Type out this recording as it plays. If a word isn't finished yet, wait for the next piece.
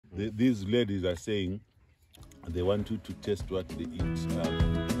these ladies are saying they want you to taste what they eat.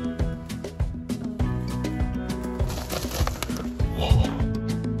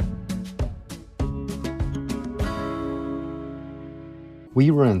 We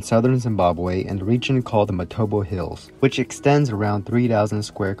were in southern Zimbabwe in a region called the Matobo Hills, which extends around 3,000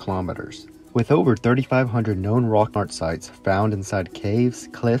 square kilometers. With over 3,500 known rock art sites found inside caves,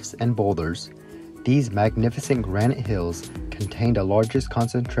 cliffs, and boulders, these magnificent granite hills contain the largest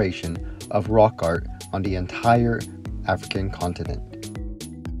concentration of rock art on the entire African continent.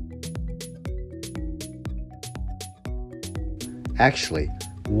 Actually,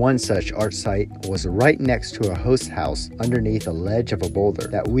 one such art site was right next to a host house underneath a ledge of a boulder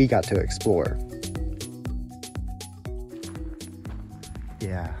that we got to explore.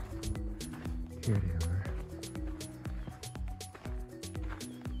 Yeah, here they are.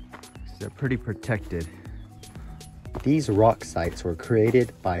 They're pretty protected. These rock sites were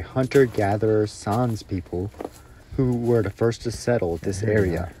created by hunter-gatherer Sans people who were the first to settle this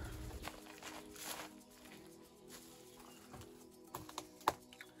area.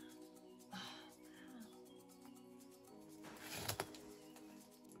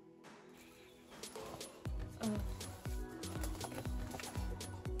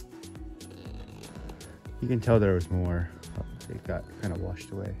 You can tell there was more. It got kind of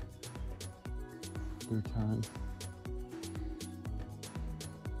washed away through time.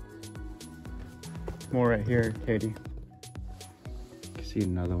 More right here, Katie. You can see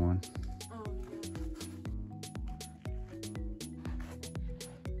another one.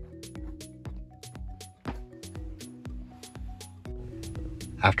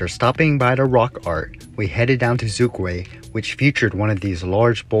 After stopping by the rock art, we headed down to Zimbabwe, which featured one of these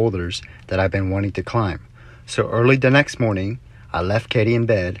large boulders that I've been wanting to climb. So early the next morning, I left Katie in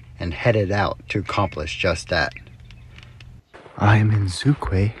bed and headed out to accomplish just that. I am in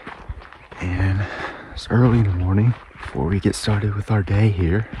Zimbabwe, and it's early in the morning before we get started with our day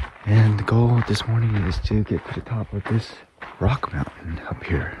here. And the goal this morning is to get to the top of this rock mountain up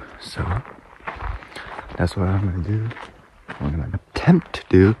here. So that's what I'm gonna do. I'm gonna attempt to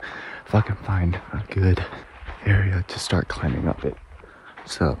do if I can find a good area to start climbing up it.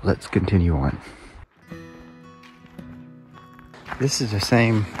 So let's continue on. This is the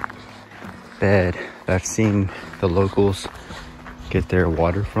same bed that I've seen the locals get their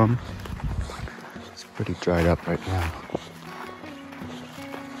water from. It's pretty dried up right now.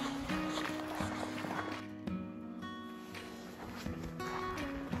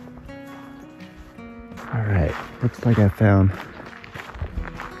 Alright, looks like I found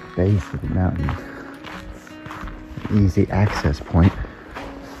the base of the mountain. An easy access point.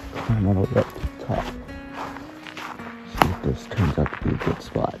 Climb all the way up to the top. See if this turns out to be a good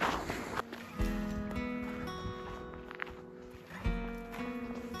spot.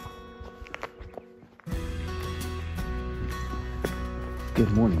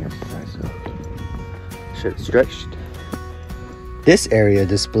 Good morning, exercise. Shirt stretched. This area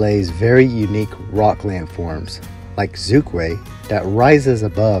displays very unique rock landforms, like Zimbabwe, that rises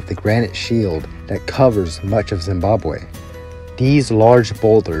above the granite shield that covers much of Zimbabwe. These large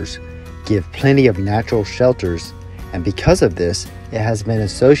boulders give plenty of natural shelters, and because of this, it has been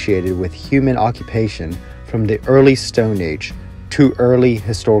associated with human occupation from the early Stone Age to early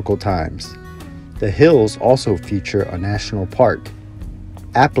historical times. The hills also feature a national park,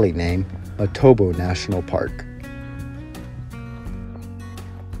 aptly named Matobo National Park.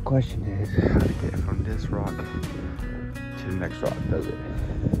 The question is how to get from this rock to the next rock, does it?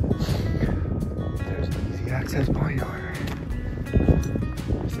 There's an easy access point, or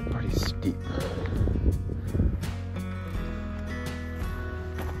is it pretty steep?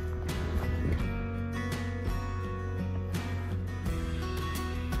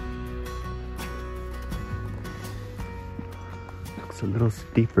 Looks a little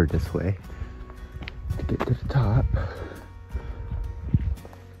steeper this way to get to the top.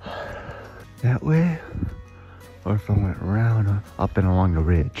 That way, or if I went around up and along the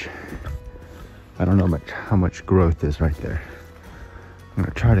ridge. I don't know how much growth is right there. I'm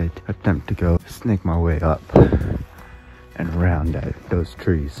gonna try to attempt to go snake my way up and around those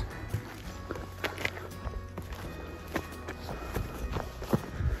trees.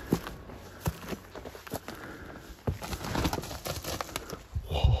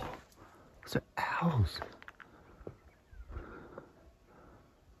 Whoa, those are owls.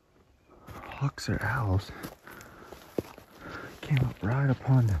 Hawks or owls. Came up right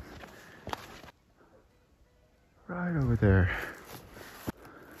upon them. Right over there.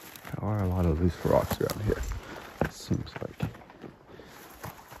 There are a lot of loose rocks around here, it seems like.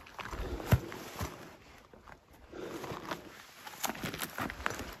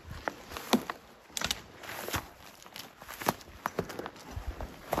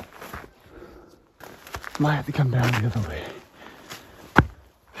 Might have to come down the other way.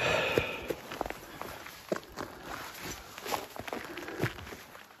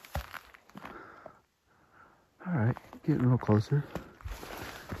 All right, getting a little closer.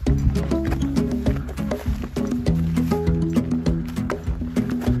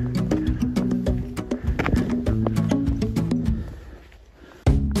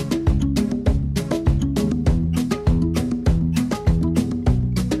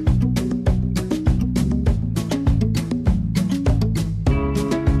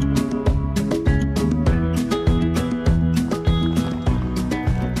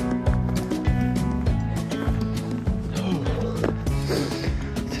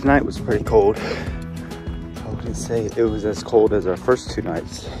 Tonight was pretty cold. I wouldn't say it was as cold as our first 2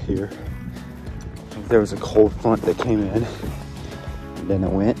 nights here. There was a cold front that came in and then it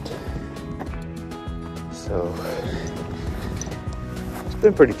went. So it's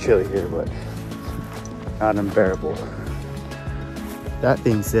been pretty chilly here, but not unbearable. That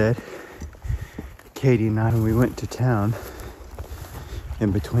being said, Katie and I, when we went to town,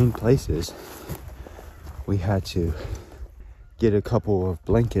 in between places, we had to get a couple of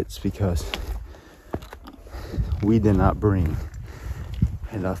blankets because we did not bring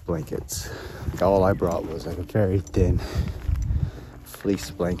enough blankets. All I brought was like a very thin fleece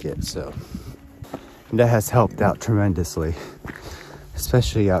blanket, so and that has helped out tremendously,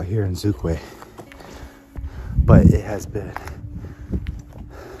 especially out here in Zimbabwe. But it has been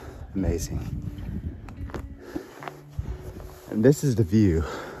amazing. And this is the view.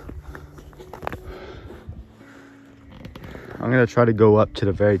 I'm gonna try to go up to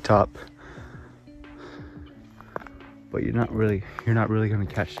the very top, but you're not really gonna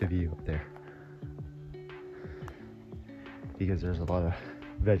catch the view up there because there's a lot of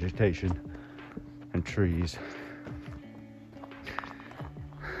vegetation and trees.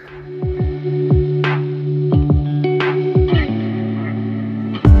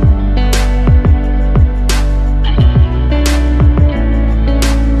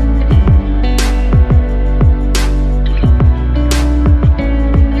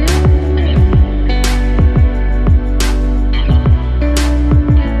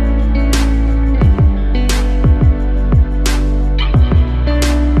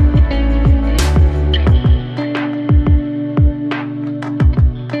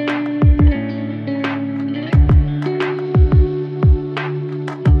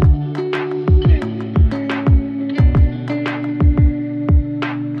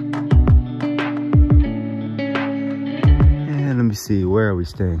 See, where are we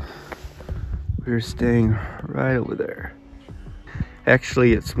staying? We're staying right over there.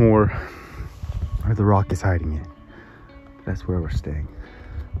 Actually, it's more where the rock is hiding it. That's where we're staying.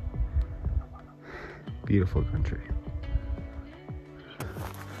 Beautiful country.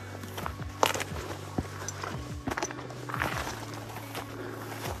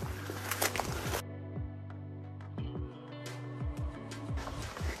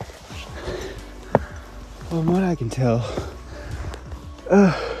 From what I can tell,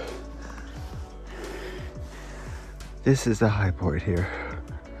 this is the high point here.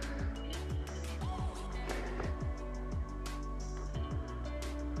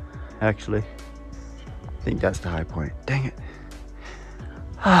 Actually, I think that's the high point. Dang it.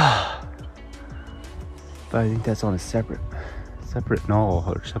 But I think that's on a separate knoll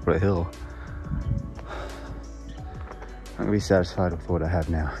or separate hill. I'm gonna be satisfied with what I have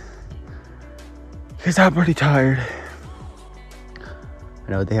now, because I'm pretty tired.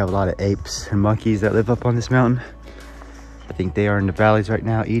 I know they have a lot of apes and monkeys that live up on this mountain. I think they are in the valleys right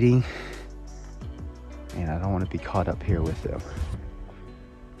now eating, and I don't want to be caught up here with them.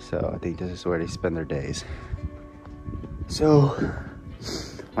 So I think this is where they spend their days. So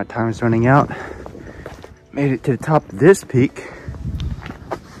my time is running out. Made it to the top of this peak,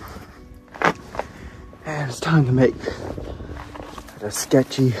 and it's time to make a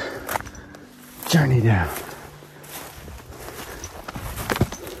sketchy journey down.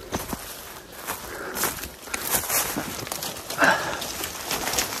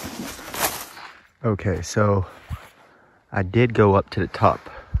 Okay, so I did go up to the top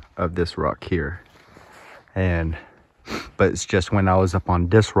of this rock here, but it's just when I was up on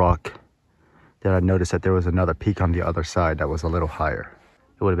this rock that I noticed that there was another peak on the other side that was a little higher.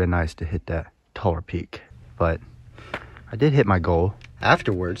 It would have been nice to hit that taller peak, but I did hit my goal.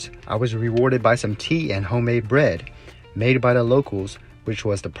 Afterwards, I was rewarded by some tea and homemade bread made by the locals, which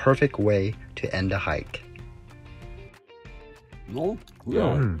was the perfect way to end the hike. No?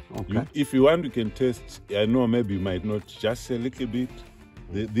 Yeah. Okay. If you want, you can taste. I know maybe you might not, just a little bit.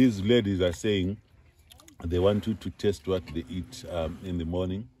 These ladies are saying they want you to taste what they eat in the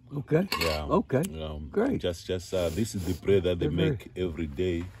morning. Okay. Yeah. Okay. Great. Just this is the bread that they make every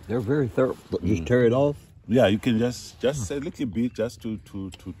day. They're very thorough. Just tear it off. Yeah, you can just a little bit just to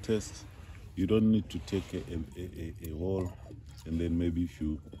test. You don't need to take a whole, and then maybe if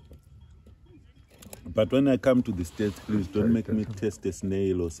you. But when I come to the States, please don't make me taste a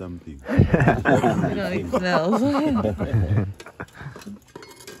snail or something. We don't eat snails.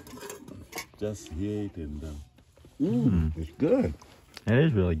 Just hear it and. It's good. It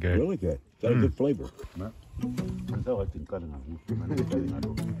is really good. Really good. Got a good flavor.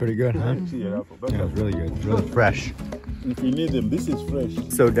 Pretty good, huh? Yeah, it's really good. It's really fresh. If you need them, this is fresh.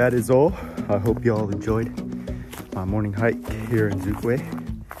 So that is all. I hope you all enjoyed my morning hike here in Zimbabwe.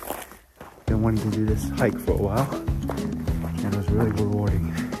 Been wanting to do this hike for a while, and it was really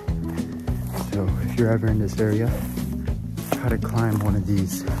rewarding. So if you're ever in this area, try to climb one of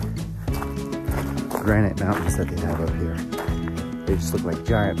these granite mountains that they have up here. They just look like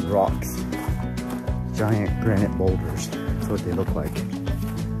giant rocks, giant granite boulders. That's what they look like,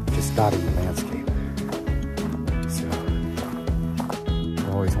 just dotting the landscape. So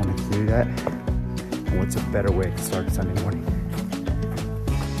I've always wanted to do that. And what's a better way to start Sunday morning?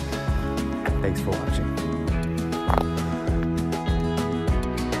 Thanks for watching.